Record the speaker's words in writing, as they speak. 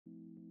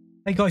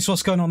Hey guys,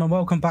 what's going on, and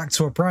welcome back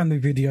to a brand new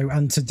video.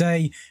 And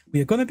today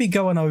we are going to be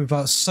going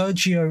over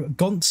Sergio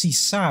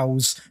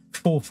Conceicao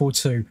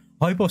 442.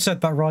 I hope I've said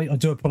that right. I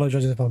do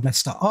apologize if I've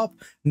messed that up.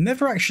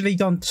 Never actually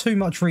done too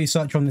much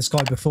research on this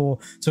guy before,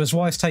 so that's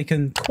why it's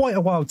taken quite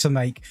a while to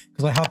make,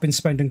 because I have been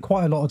spending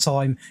quite a lot of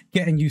time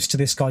getting used to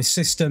this guy's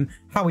system,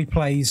 how he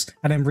plays,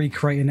 and then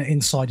recreating it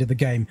inside of the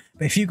game.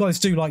 But if you guys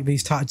do like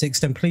these tactics,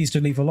 then please do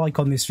leave a like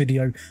on this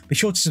video. Be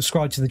sure to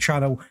subscribe to the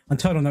channel and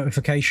turn on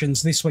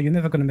notifications. This way you're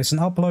never going to miss an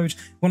upload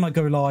when I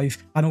go live,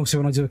 and also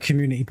when I do a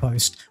community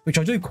post, which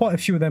I do quite a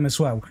few of them as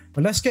well.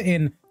 But let's get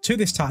into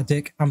this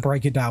tactic and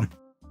break it down.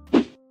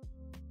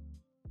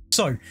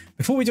 So,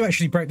 before we do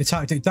actually break the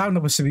tactic down,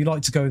 obviously we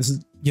like to go and,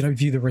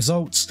 view the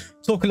results,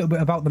 talk a little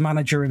bit about the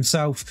manager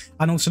himself,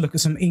 and also look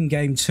at some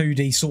in-game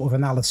 2D sort of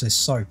analysis.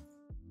 So,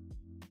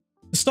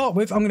 to start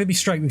with, I'm going to be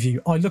straight with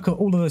you. I look at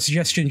all of the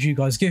suggestions you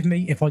guys give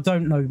me. If I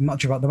don't know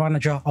much about the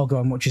manager, I'll go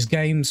and watch his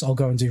games, I'll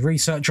go and do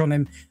research on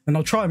him, and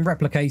I'll try and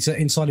replicate it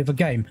inside of a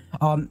game.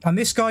 And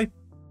this guy,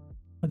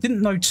 I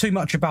didn't know too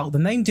much about. The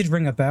name did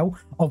ring a bell.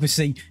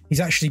 Obviously, he's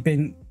actually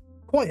been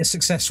quite a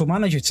successful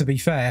manager, to be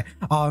fair.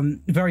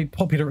 Very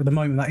popular at the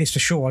moment, that is for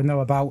sure. I know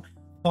about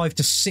 5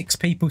 to 6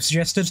 people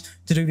suggested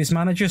to do this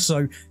manager,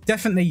 so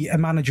definitely a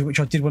manager which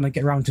I did want to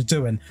get around to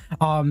doing.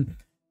 From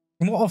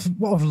what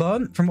I've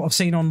learned, from what I've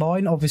seen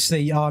online,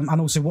 obviously, and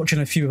also watching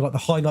a few of the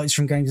highlights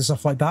from games and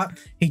stuff like that,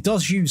 he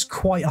does use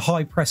quite a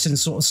high pressing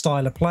sort of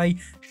style of play,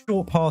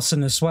 short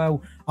passing as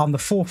well. The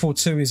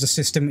 442 is a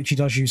system which he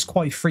does use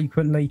quite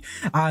frequently,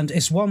 and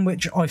it's one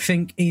which I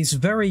think is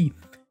very...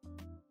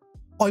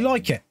 I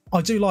like it.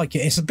 I do like it.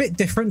 It's a bit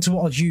different to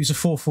what I'd use a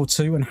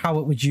 442 and how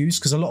it would use,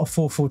 because a lot of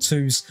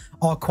 442s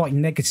are quite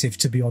negative,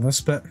 to be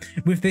honest. But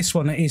with this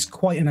one, it is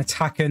quite an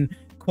attacking,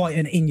 quite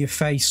an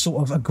in-your-face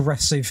sort of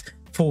aggressive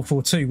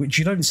 442, which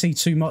you don't see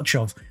too much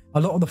of. A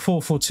lot of the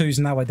 442s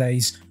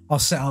nowadays are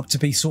set up to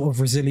be sort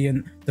of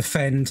resilient,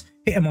 defend,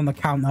 hit them on the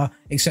counter,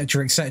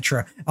 etc,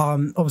 etc.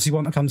 Obviously,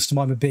 one that comes to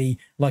mind would be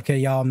like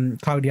a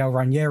Claudio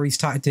Ranieri's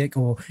tactic,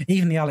 or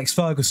even the Alex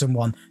Ferguson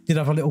one did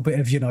have a little bit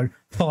of,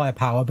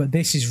 firepower, but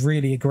this is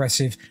really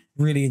aggressive,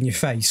 really in your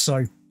face.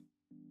 So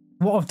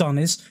what I've done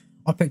is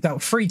I picked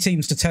out 3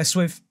 teams to test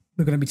with.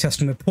 We're going to be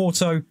testing with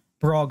Porto,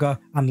 Braga,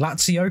 and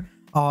Lazio.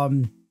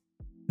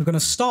 We're going to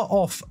start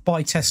off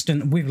by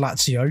testing with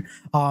Lazio,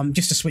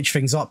 just to switch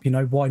things up,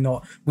 why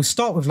not? We'll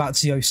start with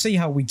Lazio, see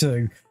how we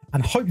do,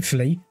 and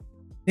hopefully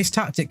this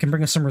tactic can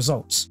bring us some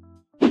results.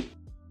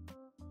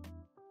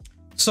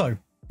 So,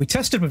 we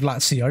tested with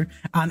Lazio,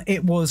 and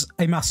it was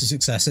a massive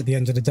success at the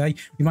end of the day.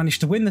 We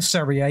managed to win the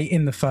Serie A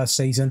in the first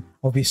season,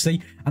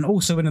 obviously, and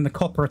also winning the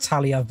Coppa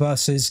Italia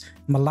versus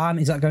Milan.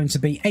 Is that going to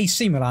be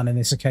AC Milan in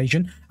this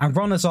occasion? And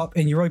runners-up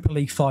in Europa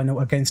League final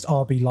against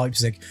RB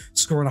Leipzig,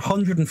 scoring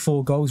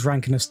 104 goals,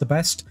 ranking us the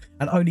best,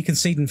 and only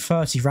conceding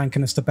 30,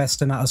 ranking us the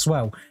best in that as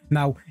well.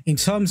 Now, in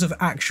terms of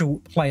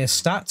actual player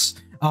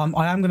stats,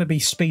 I am going to be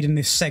speeding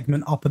this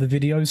segment up of the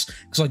videos,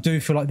 because I do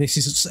feel like this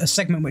is a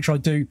segment which I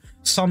do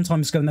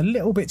sometimes go in a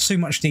little bit too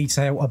much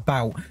detail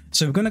about.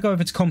 So we're going to go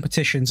over to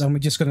competitions, and we're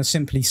just going to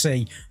simply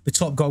see the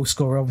top goal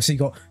scorer. Obviously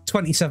got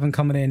 27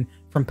 coming in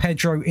from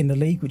Pedro in the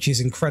league, which is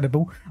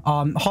incredible.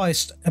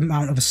 Highest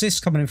amount of assists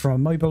coming in from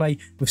Immobile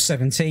with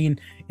 17.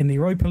 In the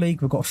Europa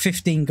League, we've got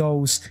 15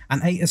 goals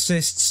and 8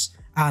 assists.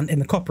 And in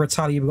the Coppa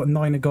Italia, we've got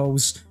 9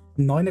 goals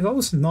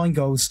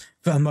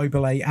for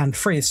Immobile and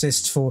 3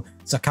 assists for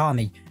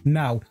Zaccagni.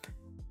 Now,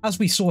 as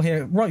we saw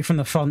here right from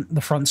the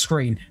front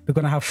screen, we're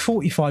going to have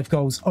 45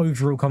 goals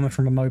overall coming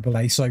from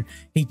Immobile, so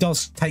he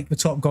does take the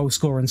top goal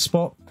scoring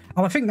spot.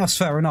 And I think that's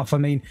fair enough. I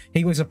mean,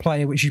 he was a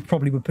player which you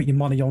probably would put your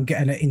money on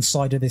getting it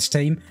inside of this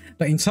team.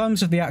 But in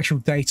terms of the actual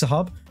data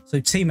hub, so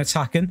team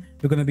attacking,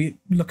 we're going to be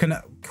looking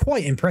at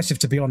quite impressive,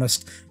 to be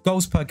honest.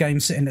 Goals per game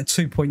sitting at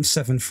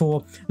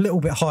 2.74, a little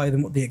bit higher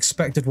than what the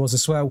expected was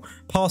as well.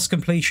 Pass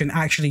completion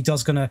actually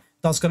is going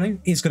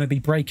to be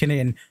breaking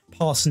in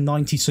past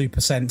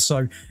 92%.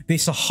 So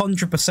this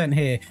 100%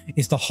 here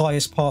is the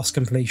highest pass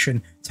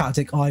completion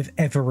tactic I've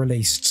ever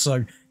released.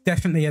 So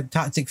definitely a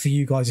tactic for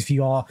you guys if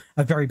you are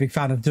a very big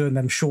fan of doing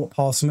them short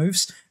pass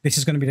moves. This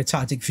is going to be the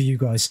tactic for you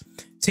guys.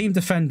 Team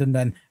defending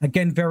then,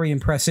 again, very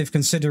impressive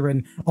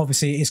considering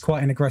obviously it is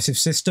quite an aggressive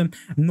system.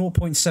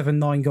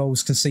 0.79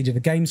 goals conceded a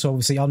game, so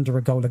obviously under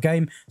a goal a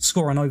game,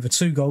 scoring over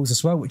 2 goals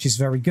as well, which is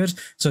very good.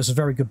 So it's a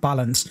very good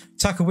balance.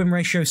 Tackle win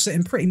ratio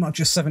sitting pretty much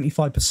at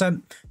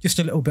 75%, just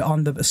a little bit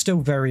under, but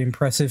still very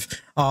impressive.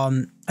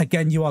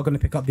 Again, you are going to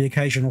pick up the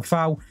occasional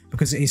foul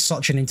because it is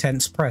such an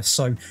intense press,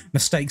 so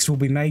mistakes will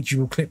be made. You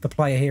will clip the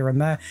player here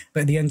and there,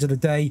 but at the end of the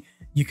day,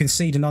 you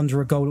concede an under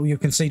a goal, or you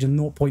concede a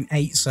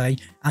 0.8, say,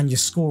 and you're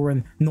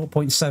scoring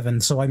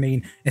 0.7. So, I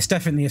mean, it's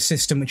definitely a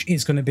system which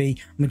is going to be,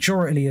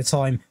 majority of the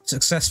time,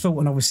 successful.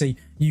 And obviously,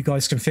 you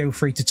guys can feel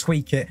free to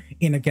tweak it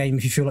in a game.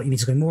 If you feel like you need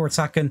to go more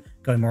attacking,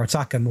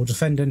 more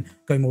defending,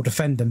 go more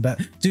defending.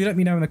 But do let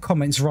me know in the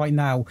comments right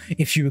now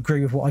if you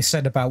agree with what I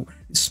said about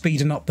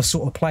speeding up the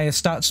sort of player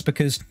stats,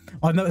 because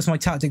I've noticed my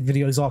tactic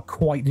videos are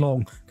quite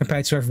long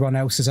compared to everyone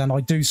else's, and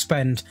I do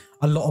spend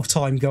a lot of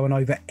time going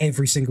over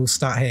every single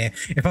stat here.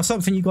 If that's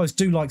something you guys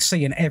do like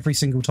seeing every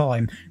single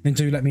time, then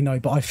do let me know.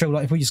 But I feel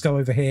like if we just go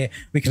over here,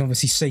 we can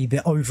obviously see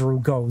the overall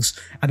goals,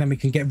 and then we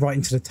can get right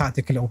into the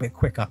tactic a little bit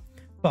quicker.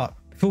 But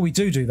before we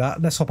do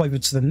that, let's hop over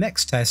to the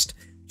next test,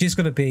 which is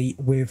going to be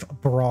with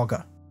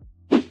Braga.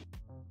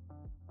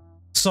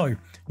 So,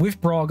 with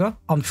Braga,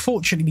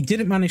 unfortunately, we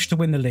didn't manage to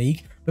win the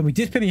league, but we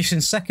did finish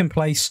in second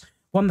place,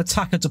 won the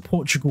Taça de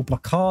Portugal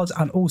Placard,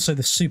 and also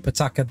the Super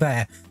Taça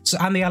there, so,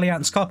 and the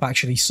Allianz Cup,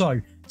 actually. So,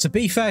 to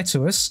be fair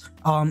to us,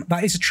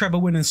 that is a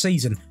treble winning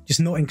season, just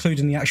not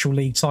including the actual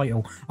league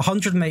title.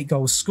 108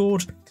 goals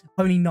scored,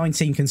 only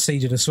 19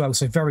 conceded as well,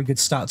 so very good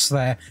stats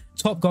there.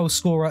 Top goal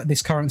scorer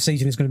this current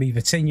season is going to be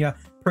Vitinha.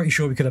 Pretty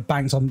sure we could have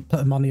banked on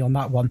put money on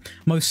that one.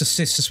 Most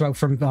assists as well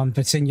from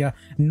Vitinha.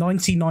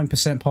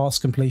 99% pass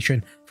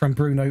completion from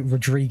Bruno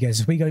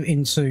Rodriguez. If we go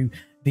into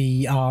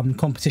the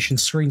competition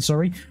screen,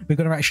 we're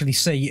going to actually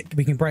see,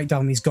 we can break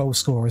down these goal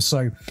scorers.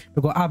 So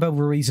we've got Abel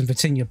Ruiz and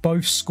Vitinha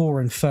both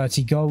scoring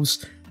 30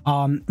 goals.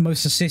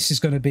 Most assists is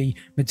going to be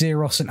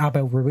Medeiros and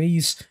Abel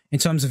Ruiz. In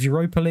terms of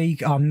Europa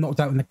League, knocked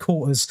out in the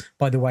quarters,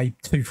 by the way,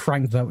 to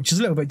Frankfurt, which is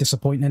a little bit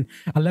disappointing.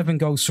 11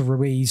 goals for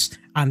Ruiz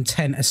and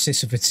 10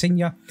 assists for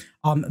Vitinha.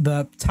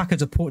 The Taça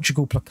de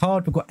Portugal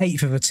Placard, we've got 8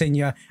 for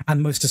Vitinha,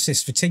 and most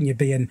assists for Vitinha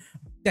being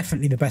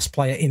definitely the best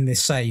player in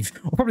this save,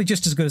 or probably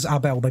just as good as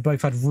Abel. They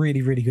both had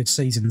really, really good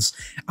seasons.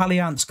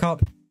 Allianz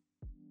Cup,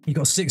 you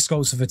got 6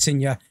 goals for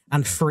Vitinha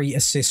and 3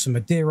 assists for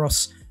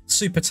Medeiros.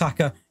 Super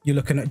Taça, you're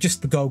looking at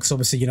just the goal, because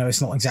obviously, you know,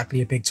 it's not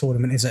exactly a big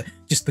tournament, is it?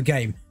 Just the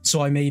game.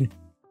 So, I mean,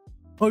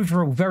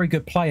 overall, very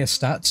good player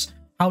stats.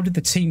 How did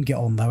the team get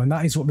on, though? And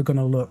that is what we're going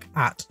to look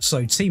at.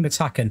 So, team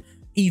attacking,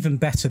 even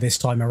better this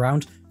time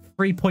around.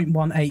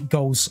 3.18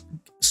 goals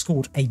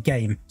scored a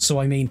game. So,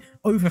 I mean,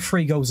 over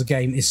 3 goals a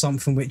game is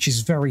something which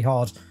is very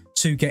hard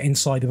to get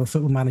inside of a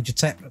Football Manager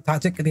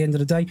tactic at the end of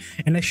the day,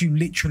 unless you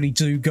literally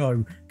do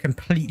go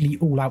completely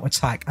all-out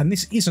attack. And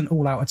this isn't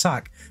all-out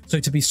attack, so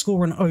to be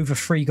scoring over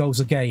 3 goals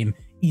a game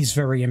is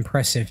very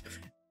impressive.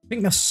 I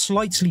think that's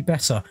slightly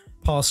better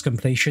pass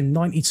completion,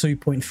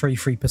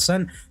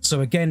 92.33%.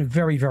 So again,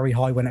 very, very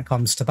high when it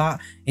comes to that.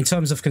 In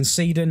terms of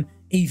conceding,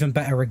 even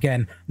better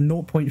again,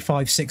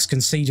 0.56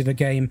 conceded a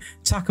game.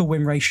 Tackle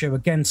win ratio,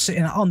 again,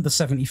 sitting at under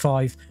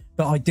 75.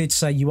 But I did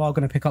say you are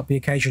going to pick up the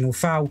occasional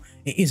foul.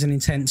 It is an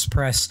intense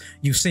press.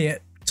 You see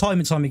it time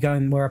and time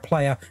again where a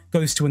player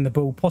goes to win the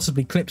ball,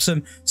 possibly clips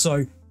them. So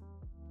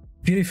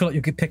if you do feel like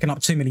you're picking up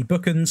too many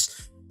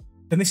bookings,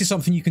 then this is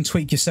something you can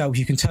tweak yourself.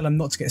 You can tell them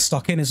not to get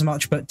stuck in as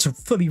much, but to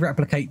fully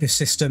replicate this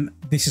system,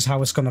 this is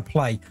how it's going to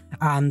play.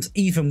 And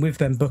even with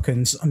them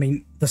bookings, I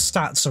mean, the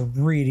stats are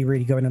really,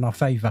 really going in our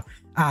favour.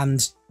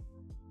 And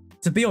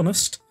to be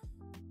honest,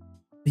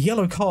 the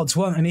yellow cards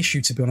weren't an issue,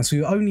 to be honest.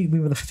 We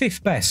were the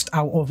 5th best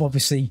out of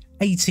obviously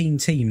 18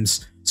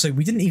 teams. So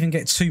we didn't even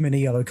get too many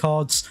yellow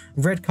cards.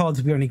 Red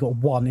cards, we only got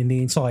 1 in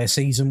the entire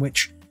season,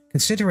 which,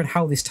 considering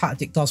how this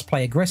tactic does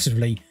play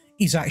aggressively,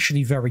 is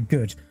actually very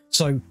good.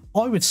 So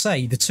I would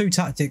say the 2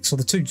 tactics, or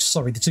the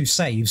two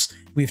saves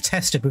we've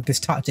tested with this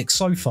tactic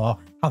so far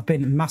have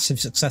been massive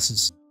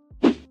successes.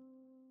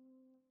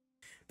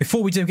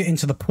 Before we do get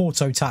into the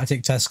Porto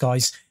tactic test,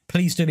 guys,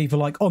 please do leave a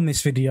like on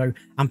this video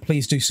and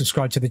please do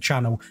subscribe to the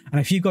channel. And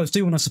if you guys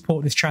do want to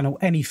support this channel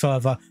any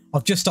further,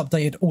 I've just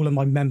updated all of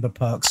my member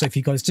perks. So if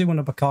you guys do want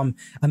to become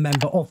a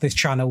member of this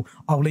channel,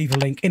 I'll leave a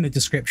link in the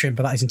description,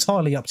 but that is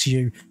entirely up to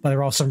you. But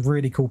there are some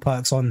really cool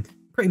perks on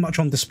pretty much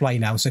on display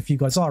now. So if you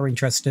guys are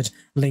interested,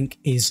 link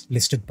is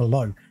listed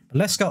below. But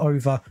let's go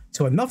over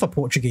to another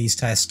Portuguese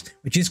test,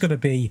 which is going to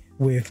be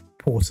with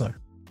Porto.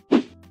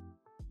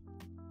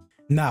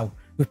 Now,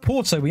 with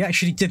Porto, we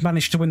actually did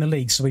manage to win the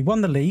league. So we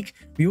won the league.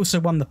 We also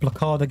won the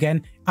Placard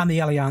again and the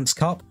Allianz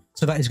Cup.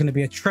 So that is going to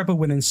be a treble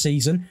winning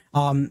season,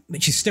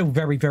 which is still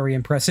very, very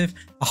impressive.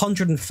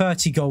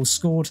 130 goals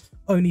scored,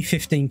 only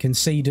 15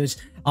 conceded.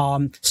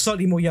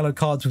 Slightly more yellow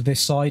cards with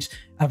this side.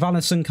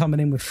 Avalison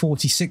coming in with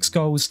 46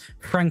 goals.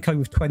 Franco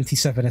with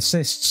 27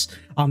 assists.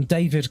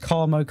 David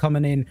Carmo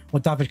coming in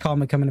with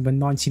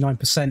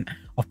 99%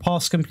 of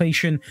pass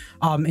completion.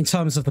 In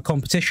terms of the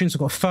competitions, we've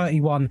got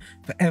 31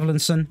 for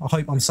Evelinson. I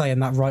hope I'm saying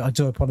that right. I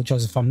do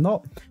apologise if I'm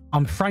not.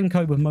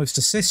 Franco with most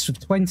assists with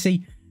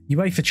 20.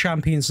 UEFA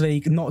Champions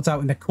League, knocked out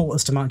in the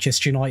quarters to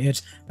Manchester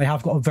United. They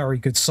have got a very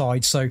good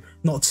side, so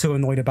not too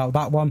annoyed about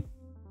that one.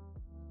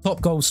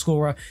 Top goal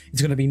scorer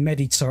is going to be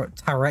Mehdi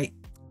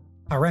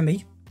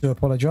Taremi, do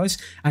apologise,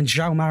 and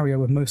João Mario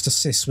with most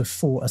assists with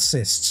 4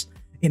 assists.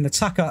 In the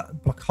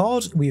Taça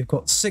Placard, we've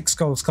got 6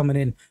 goals coming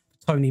in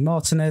for Tony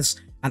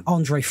Martinez and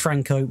Andre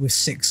Franco with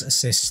 6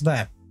 assists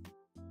there.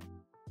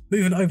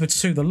 Moving over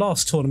to the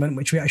last tournament,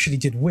 which we actually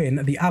did win,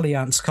 the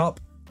Allianz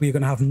Cup, we're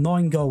going to have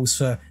 9 goals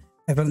for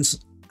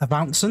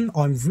Avancen.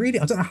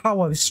 I don't know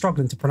how I was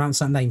struggling to pronounce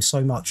that name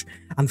so much.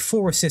 And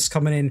 4 assists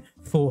coming in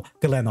for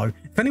Galeno.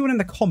 If anyone in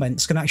the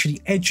comments can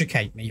actually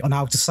educate me on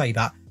how to say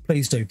that,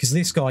 please do, because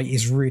this guy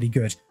is really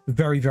good.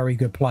 Very, very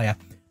good player.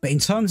 But in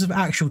terms of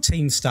actual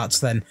team stats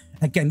then,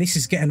 again, this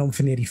is getting on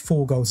for nearly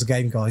 4 goals a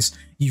game, guys.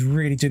 You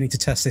really do need to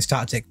test this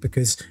tactic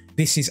because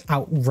this is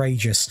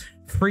outrageous.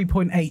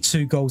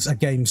 3.82 goals a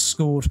game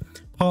scored.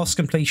 Pass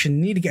completion,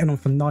 nearly getting on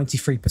for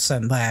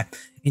 93% there.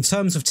 In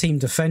terms of team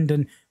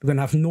defending, we're going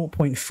to have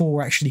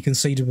 0.4 actually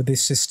conceded with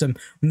this system,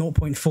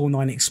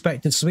 0.49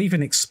 expected. So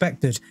even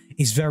expected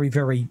is very,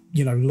 very,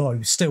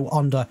 low. Still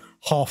under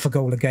half a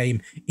goal a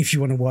game, if you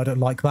want to word it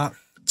like that.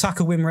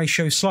 Tackle win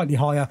ratio slightly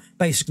higher,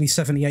 basically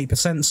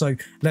 78%, so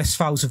less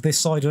fouls of this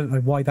side. I don't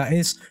know why that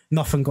is.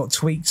 Nothing got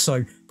tweaked,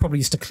 so probably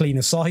just a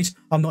cleaner side.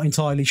 I'm not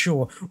entirely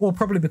sure. Or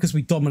probably because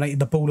we dominated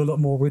the ball a lot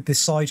more with this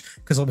side,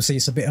 because obviously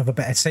it's a bit of a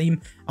better team.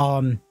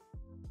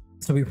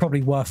 So we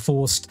probably were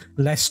forced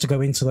less to go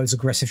into those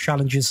aggressive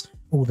challenges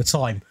all the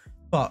time.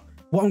 But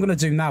what I'm going to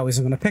do now is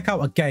I'm going to pick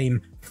out a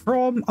game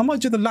from... I might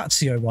do the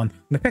Lazio one. I'm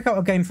going to pick out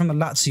a game from the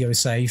Lazio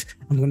save.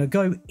 I'm going to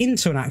go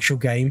into an actual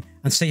game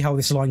and see how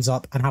this lines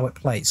up and how it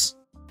plays.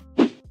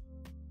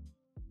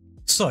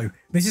 So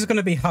this is going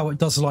to be how it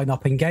does line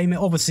up in game. It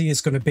obviously is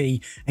going to be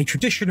a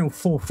traditional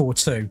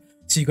 4-4-2.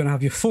 So you're going to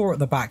have your 4 at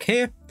the back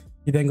here.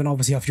 You're then going to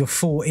obviously have your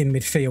 4 in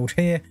midfield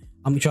here,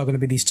 which are going to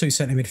be these 2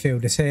 centre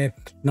midfielders here.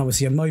 And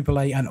obviously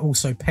Immobile and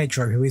also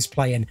Pedro, who is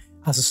playing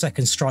as a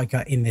second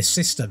striker in this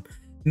system.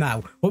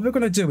 Now, what we're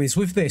going to do is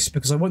with this,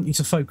 because I want you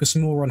to focus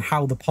more on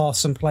how the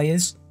pass and play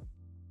is,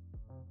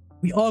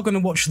 we are going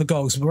to watch the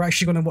goals, but we're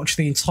actually going to watch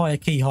the entire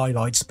key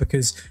highlights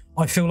because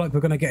I feel like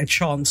we're going to get a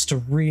chance to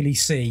really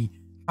see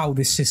how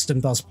this system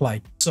does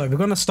play. So we're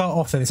going to start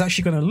off then. It's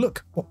actually going to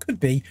look what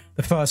could be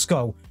the first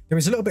goal. There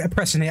is a little bit of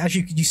pressing here. As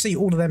you see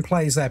all of them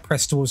players there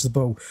pressed towards the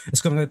ball. It's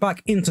going to go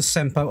back into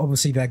Sempo,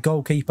 obviously their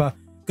goalkeeper.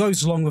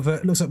 Goes along with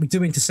it. Looks like we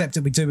do intercept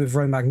it. We do with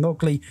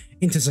Romagnoli,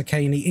 into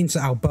Zaccagni, into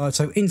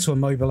Alberto, into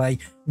Immobile.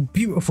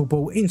 Beautiful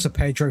ball into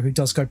Pedro, who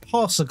does go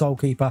past the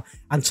goalkeeper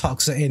and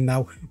tucks it in.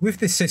 Now, with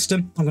this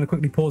system, I'm going to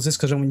quickly pause this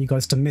because I don't want you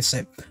guys to miss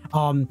it.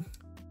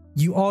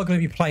 You are going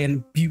to be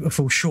playing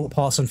beautiful short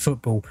pass and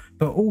football,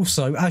 but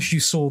also, as you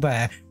saw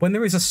there, when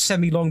there is a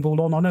semi-long ball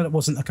on, I know that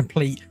wasn't a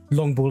complete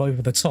long ball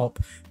over the top,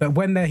 but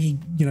when he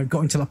got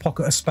into the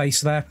pocket of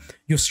space there,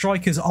 your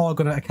strikers are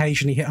going to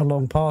occasionally hit a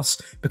long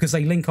pass because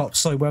they link up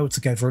so well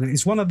together. And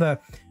it's one of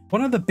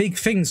the big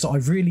things that I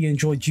really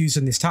enjoyed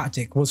using this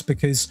tactic was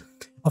because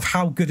of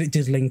how good it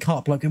did link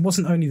up. Like, it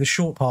wasn't only the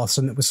short pass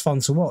and it was fun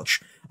to watch.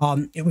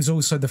 It was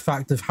also the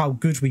fact of how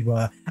good we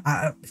were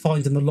at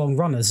finding the long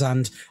runners.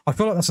 And I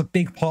feel like that's a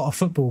big part of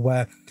football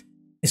where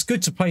it's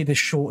good to play this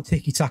short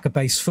tiki-taka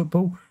based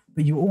football,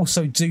 but you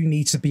also do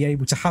need to be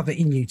able to have it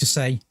in you to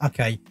say,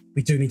 okay,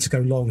 we do need to go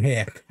long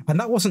here. And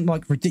that wasn't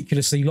like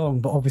ridiculously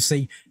long, but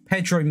obviously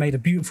Pedro made a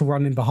beautiful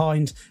run in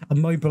behind.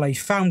 Immobile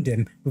found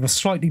him with a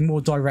slightly more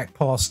direct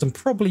pass than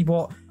probably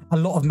what a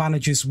lot of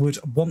managers would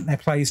want their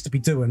players to be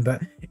doing.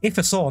 But if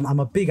it's on, I'm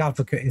a big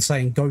advocate in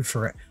saying go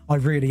for it. I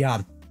really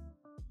am.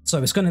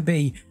 So it's going to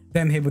be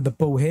them here with the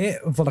ball here.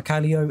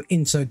 Volacalio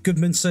into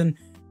Goodmanson.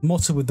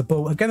 Motta with the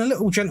ball. Again, a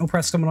little gentle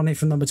press coming on here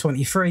from number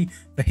 23.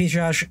 The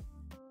Hijaj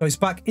goes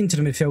back into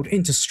the midfield,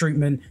 into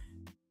Strootman.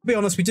 To be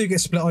honest, we do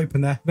get split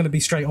open there. I'm going to be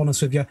straight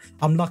honest with you.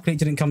 I'm lucky it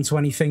didn't come to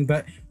anything,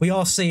 but we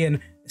are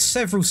seeing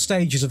several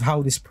stages of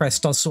how this press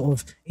does sort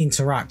of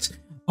interact.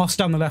 Us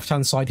down the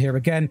left-hand side here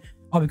again.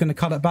 Are we going to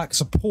cut it back? It's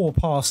a poor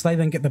pass. They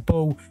then get the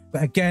ball.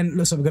 But again,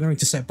 looks like we're going to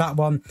intercept that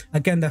one.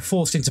 Again, they're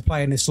forced into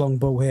playing this long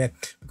ball here.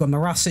 We've got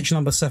Narasic,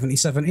 number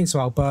 77, into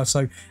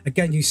Alberto.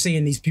 Again, you see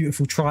in these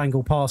beautiful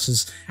triangle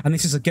passes. And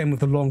this is again with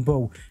the long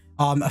ball.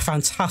 A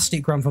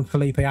fantastic run from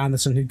Felipe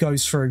Anderson, who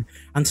goes through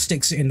and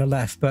sticks it in the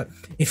left. But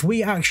if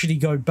we actually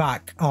go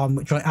back,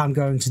 which I am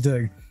going to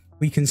do,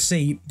 we can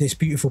see this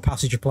beautiful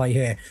passage of play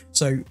here.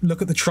 So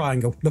look at the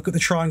triangle. Look at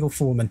the triangle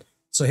forming.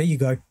 So here you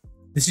go.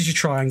 This is your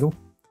triangle.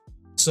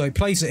 So he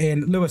plays it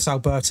in, Luis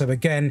Alberto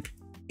again,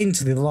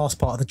 into the last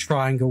part of the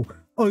triangle,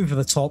 over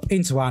the top,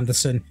 into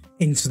Anderson,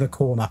 into the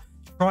corner.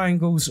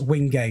 Triangles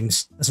win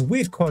games. That's a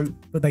weird quote,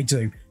 but they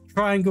do.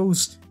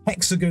 Triangles,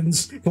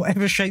 hexagons,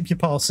 whatever shape you're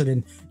passing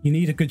in, you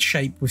need a good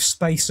shape with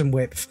space and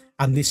width,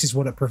 and this is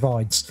what it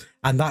provides.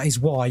 And that is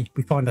why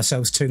we find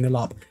ourselves 2-0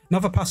 up.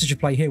 Another passage of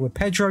play here with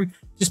Pedro,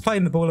 just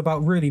playing the ball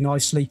about really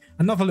nicely.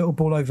 Another little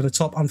ball over the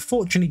top.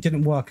 Unfortunately,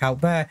 didn't work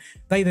out there.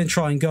 They then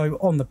try and go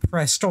on the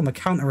press, on the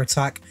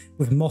counter-attack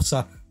with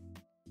Motta.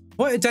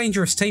 Quite a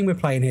dangerous team we're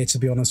playing here, to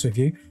be honest with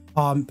you.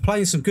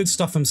 Playing some good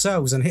stuff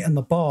themselves and hitting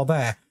the bar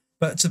there.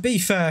 But to be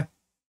fair,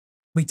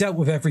 we dealt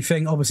with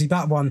everything. Obviously,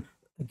 that one,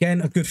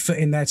 again, a good foot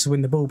in there to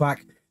win the ball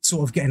back.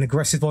 Sort of getting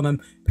aggressive on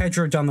them.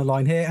 Pedro down the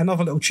line here.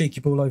 Another little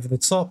cheeky ball over the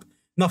top.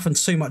 Nothing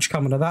too much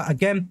coming of that.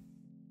 Again,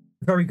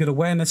 very good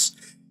awareness.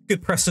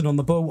 Good pressing on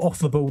the ball, off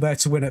the ball there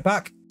to win it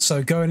back.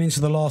 So going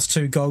into the last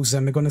 2 goals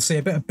then, we're going to see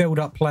a bit of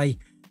build-up play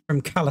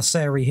from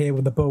Calasseri here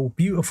with the ball.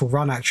 Beautiful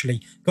run,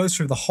 actually. Goes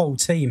through the whole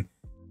team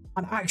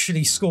and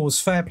actually scores.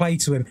 Fair play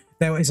to him.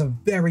 There is a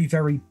very,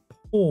 very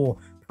poor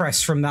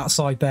press from that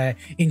side there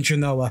in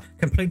Genoa,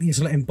 completely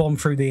just letting bomb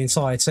through the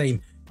entire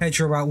team.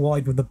 Pedro out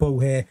wide with the ball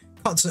here,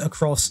 cuts it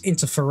across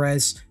into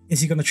Ferrez.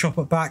 Is he going to chop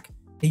it back?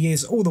 He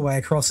is, all the way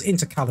across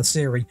into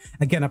Calacieri.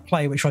 Again, a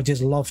play which I did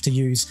love to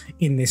use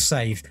in this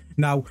save.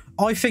 Now,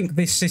 I think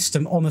this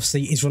system,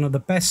 honestly, is one of the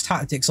best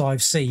tactics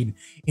I've seen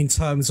in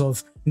terms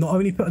of not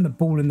only putting the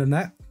ball in the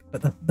net,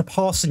 but the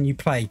passing you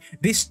play.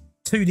 This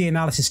 2D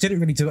analysis didn't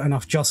really do it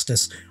enough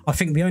justice. I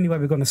think the only way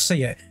we're going to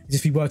see it is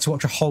if we were to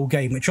watch a whole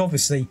game, which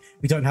obviously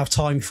we don't have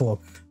time for.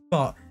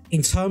 But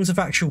in terms of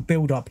actual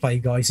build-up play,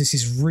 guys, this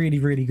is really,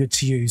 really good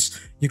to use.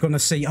 You're going to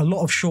see a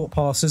lot of short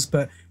passes,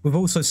 but we've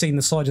also seen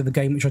the side of the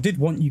game, which I did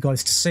want you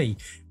guys to see,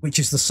 which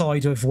is the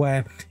side of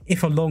where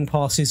if a long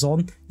pass is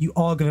on, you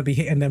are going to be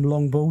hitting them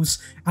long balls.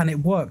 And it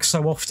works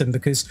so often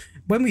because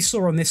when we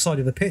saw on this side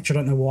of the pitch, I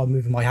don't know why I'm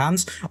moving my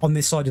hands, on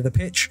this side of the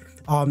pitch,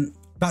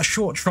 that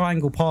short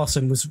triangle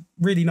passing was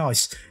really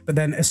nice. But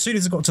then as soon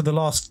as it got to the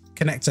last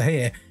connector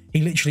here, he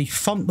literally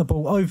thumped the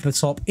ball over the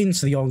top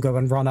into the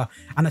ongoing runner,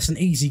 and it's an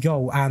easy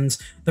goal. And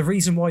the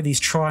reason why these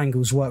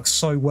triangles work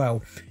so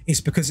well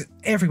is because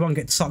everyone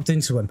gets sucked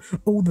into them.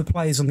 All the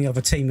players on the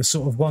other team are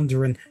sort of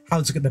wondering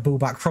how to get the ball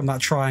back from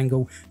that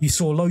triangle. You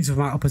saw loads of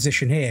them out of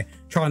position here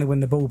trying to win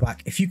the ball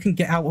back. If you can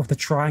get out of the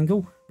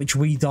triangle, which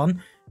we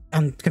done,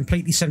 and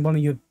completely send one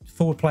of your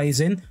forward players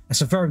in,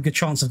 that's a very good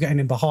chance of getting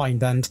in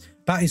behind. And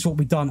that is what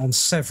we've done on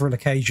several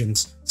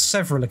occasions.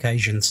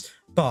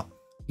 But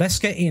let's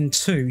get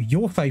into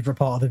your favourite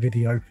part of the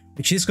video,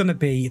 which is going to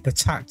be the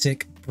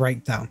tactic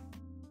breakdown.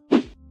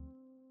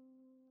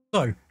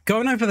 So,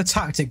 going over the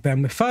tactic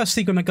then, we're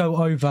firstly going to go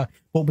over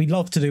what we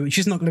love to do, which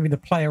is not going to be the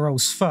player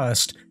roles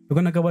first. We're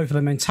going to go over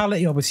the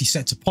mentality, obviously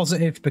set to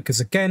positive, because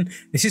again,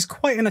 this is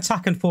quite an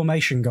attacking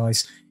formation,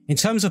 guys. In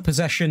terms of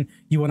possession,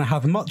 you want to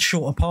have much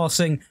shorter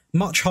passing,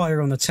 much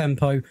higher on the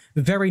tempo,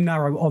 very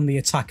narrow on the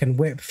attack and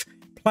width,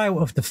 play out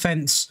of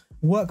defence,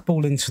 work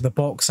ball into the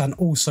box, and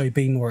also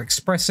be more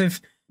expressive.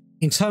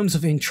 In terms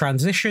of in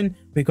transition,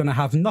 we're going to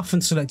have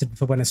nothing selected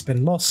for when it's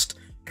been lost,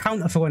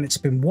 counter for when it's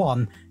been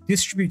won,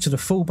 distribute to the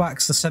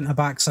fullbacks, the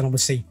centre-backs, and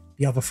obviously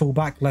the other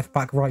fullback,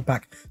 left-back,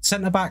 right-back,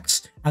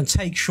 centre-backs, and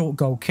take short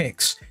goal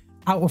kicks.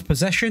 Out of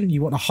possession,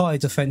 you want a higher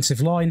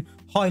defensive line,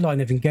 high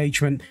line of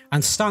engagement,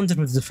 and standard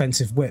with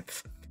defensive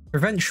width.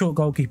 Prevent short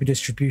goalkeeper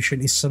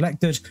distribution is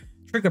selected,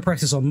 trigger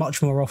presses on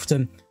much more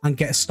often, and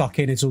get stuck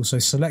in is also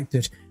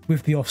selected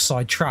with the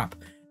offside trap.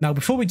 Now,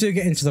 before we do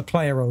get into the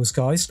player roles,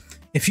 guys,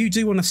 if you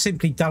do want to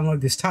simply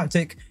download this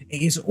tactic,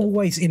 it is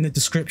always in the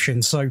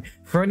description. So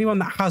for anyone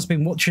that has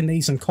been watching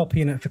these and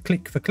copying it for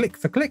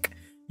click,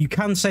 you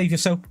can save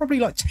yourself probably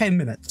like 10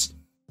 minutes.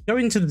 Go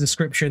into the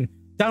description,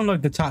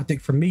 download the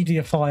tactic from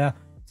Mediafire,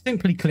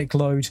 simply click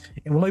load.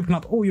 It will open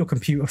up all your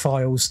computer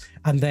files,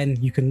 and then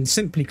you can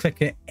simply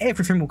click it.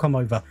 Everything will come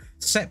over.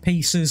 Set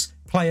pieces,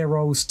 player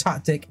roles,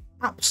 tactic,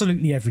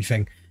 absolutely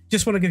everything.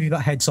 Just want to give you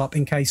that heads up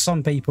in case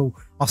some people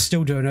are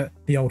still doing it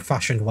the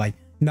old-fashioned way.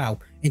 Now,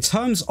 in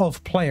terms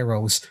of player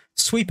roles,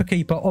 sweeper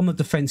keeper on the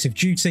defensive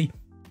duty,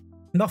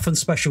 nothing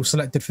special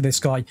selected for this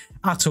guy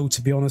at all,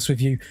 to be honest with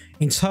you.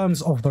 In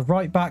terms of the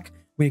right back,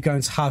 we're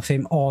going to have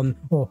him on,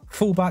 or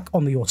fullback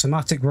on the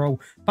automatic role,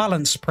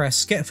 balance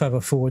press, get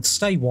further forward,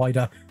 stay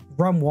wider,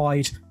 run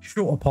wide,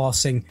 shorter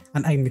passing,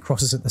 and aim the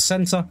crosses at the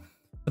centre.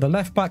 For the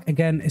left back,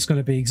 again, it's going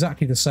to be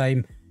exactly the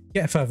same,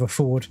 get further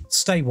forward,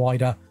 stay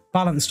wider,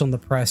 balanced on the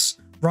press,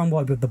 run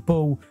wide with the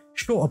ball,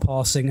 shorter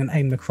passing, and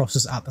aim the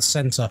crosses at the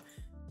centre.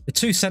 The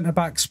two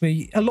centre-backs,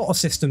 a lot of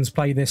systems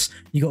play this.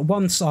 You got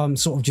one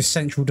sort of just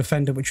central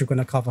defender, which we're going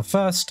to cover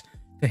first.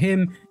 For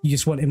him, you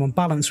just want him on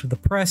balance with the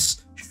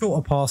press,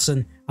 shorter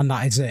passing, and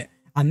that is it.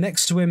 And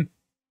next to him,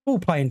 ball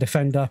playing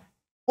defender.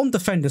 On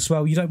defend as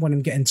well, you don't want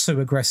him getting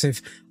too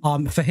aggressive.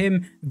 For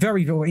him,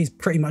 he's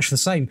pretty much the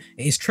same.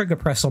 It is trigger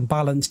press on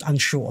balanced and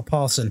shorter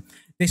passing.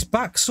 This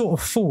back sort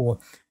of four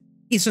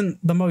isn't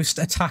the most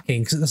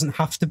attacking because it doesn't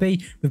have to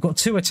be. We've got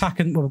two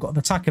attacking, well, we've got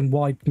the attacking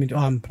wide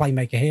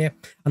playmaker here,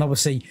 and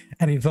obviously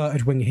an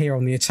inverted wing here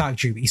on the attack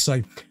duty.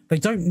 So they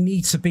don't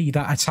need to be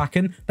that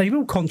attacking. They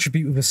will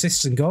contribute with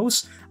assists and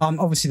goals.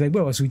 Obviously they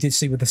will, as we did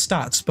see with the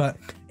stats, but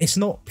it's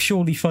not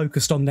purely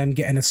focused on them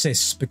getting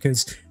assists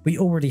because we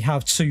already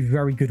have two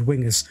very good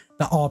wingers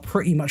that are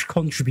pretty much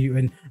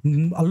contributing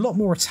a lot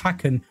more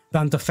attacking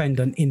than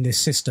defending in this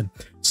system.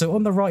 So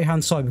on the right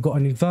hand side, we've got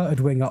an inverted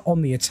winger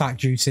on the attack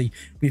duty.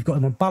 We've got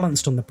him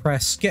balanced on the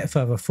press, get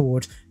further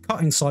forward,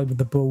 cut inside with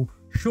the ball,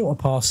 shorter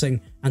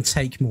passing, and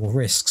take more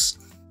risks.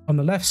 On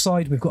the left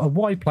side, we've got a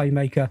wide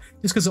playmaker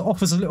just because it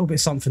offers a little bit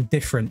something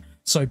different.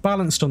 So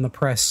balanced on the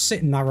press,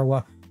 sitting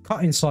narrower,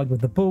 cut inside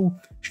with the ball,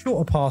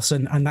 shorter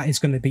passing, and that is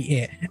going to be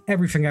it.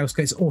 Everything else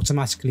gets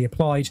automatically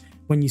applied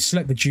when you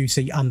select the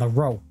duty and the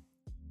role.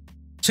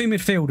 Two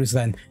midfielders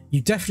then. You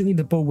definitely need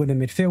the ball-winning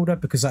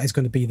midfielder because that is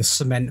going to be the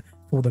cement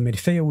for the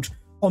midfield.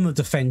 On the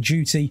defend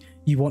duty,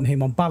 you want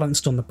him on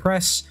balanced on the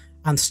press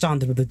and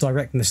standard with the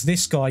directness.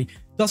 This guy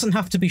doesn't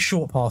have to be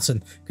short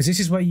passing because this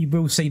is where you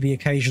will see the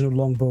occasional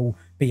long ball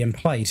being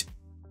played.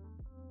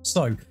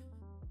 So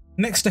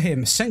Next to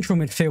him, central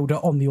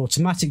midfielder on the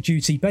automatic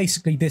duty.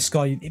 Basically, this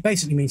guy, it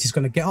basically means he's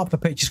going to get up the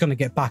pitch, he's going to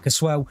get back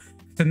as well.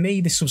 For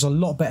me, this was a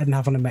lot better than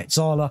having a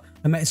Metzala.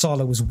 A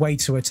Metzala was way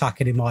too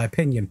attacking in my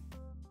opinion.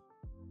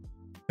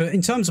 But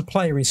in terms of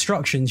player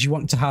instructions, you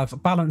want to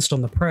have balanced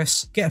on the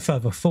press, get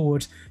further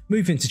forward,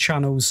 move into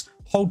channels,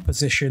 hold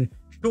position,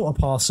 shorter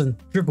passing,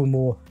 dribble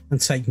more,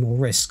 and take more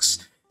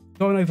risks.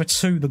 Going over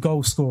to the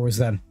goal scorers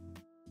then.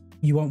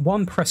 You want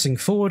one pressing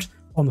forward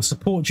on the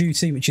support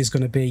duty, which is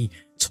going to be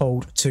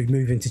told to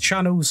move into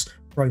channels,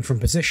 roam from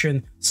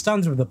position,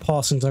 stand with the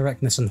passing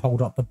directness and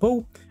hold up the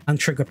ball, and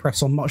trigger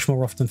press on much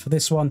more often for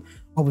this one.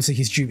 Obviously,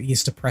 his duty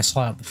is to press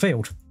high up the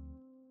field.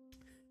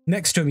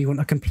 Next to him, you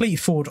want a complete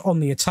forward on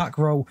the attack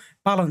role,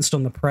 balanced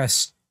on the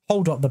press,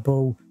 hold up the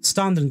ball,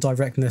 stand in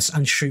directness,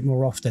 and shoot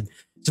more often.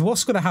 So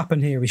what's going to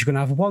happen here is you're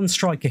going to have one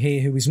striker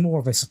here who is more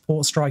of a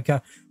support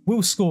striker,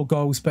 will score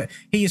goals, but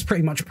he is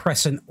pretty much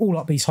pressing all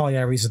up these high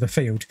areas of the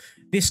field.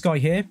 This guy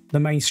here, the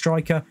main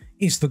striker,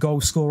 is the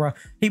goal scorer.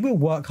 He will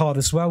work hard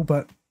as well,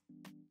 but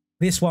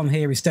this one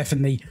here is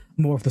definitely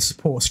more of the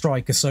support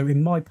striker. So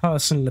in my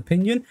personal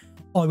opinion,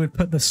 I would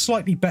put the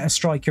slightly better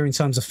striker in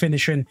terms of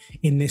finishing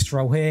in this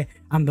role here,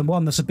 and the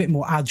one that's a bit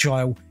more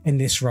agile in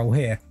this role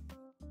here.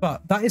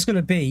 But that is going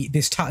to be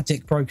this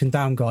tactic broken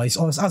down, guys.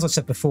 As I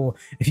said before,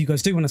 if you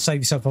guys do want to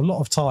save yourself a lot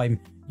of time,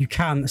 you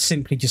can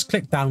simply just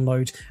click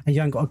download, and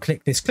you haven't got to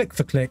click this click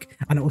for click,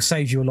 and it will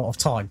save you a lot of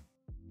time.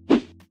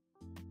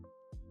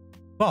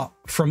 But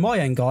from my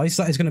end, guys,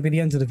 that is going to be the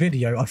end of the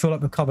video. I feel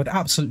like we've covered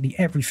absolutely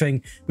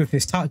everything with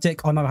this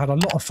tactic. I know I had a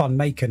lot of fun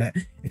making it.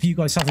 If you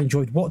guys have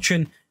enjoyed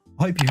watching,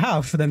 I hope you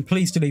have, then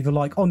please do leave a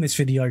like on this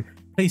video.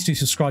 Please do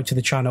subscribe to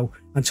the channel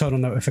and turn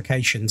on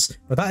notifications.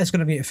 But that is going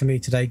to be it for me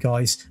today,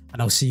 guys,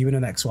 and I'll see you in the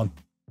next one.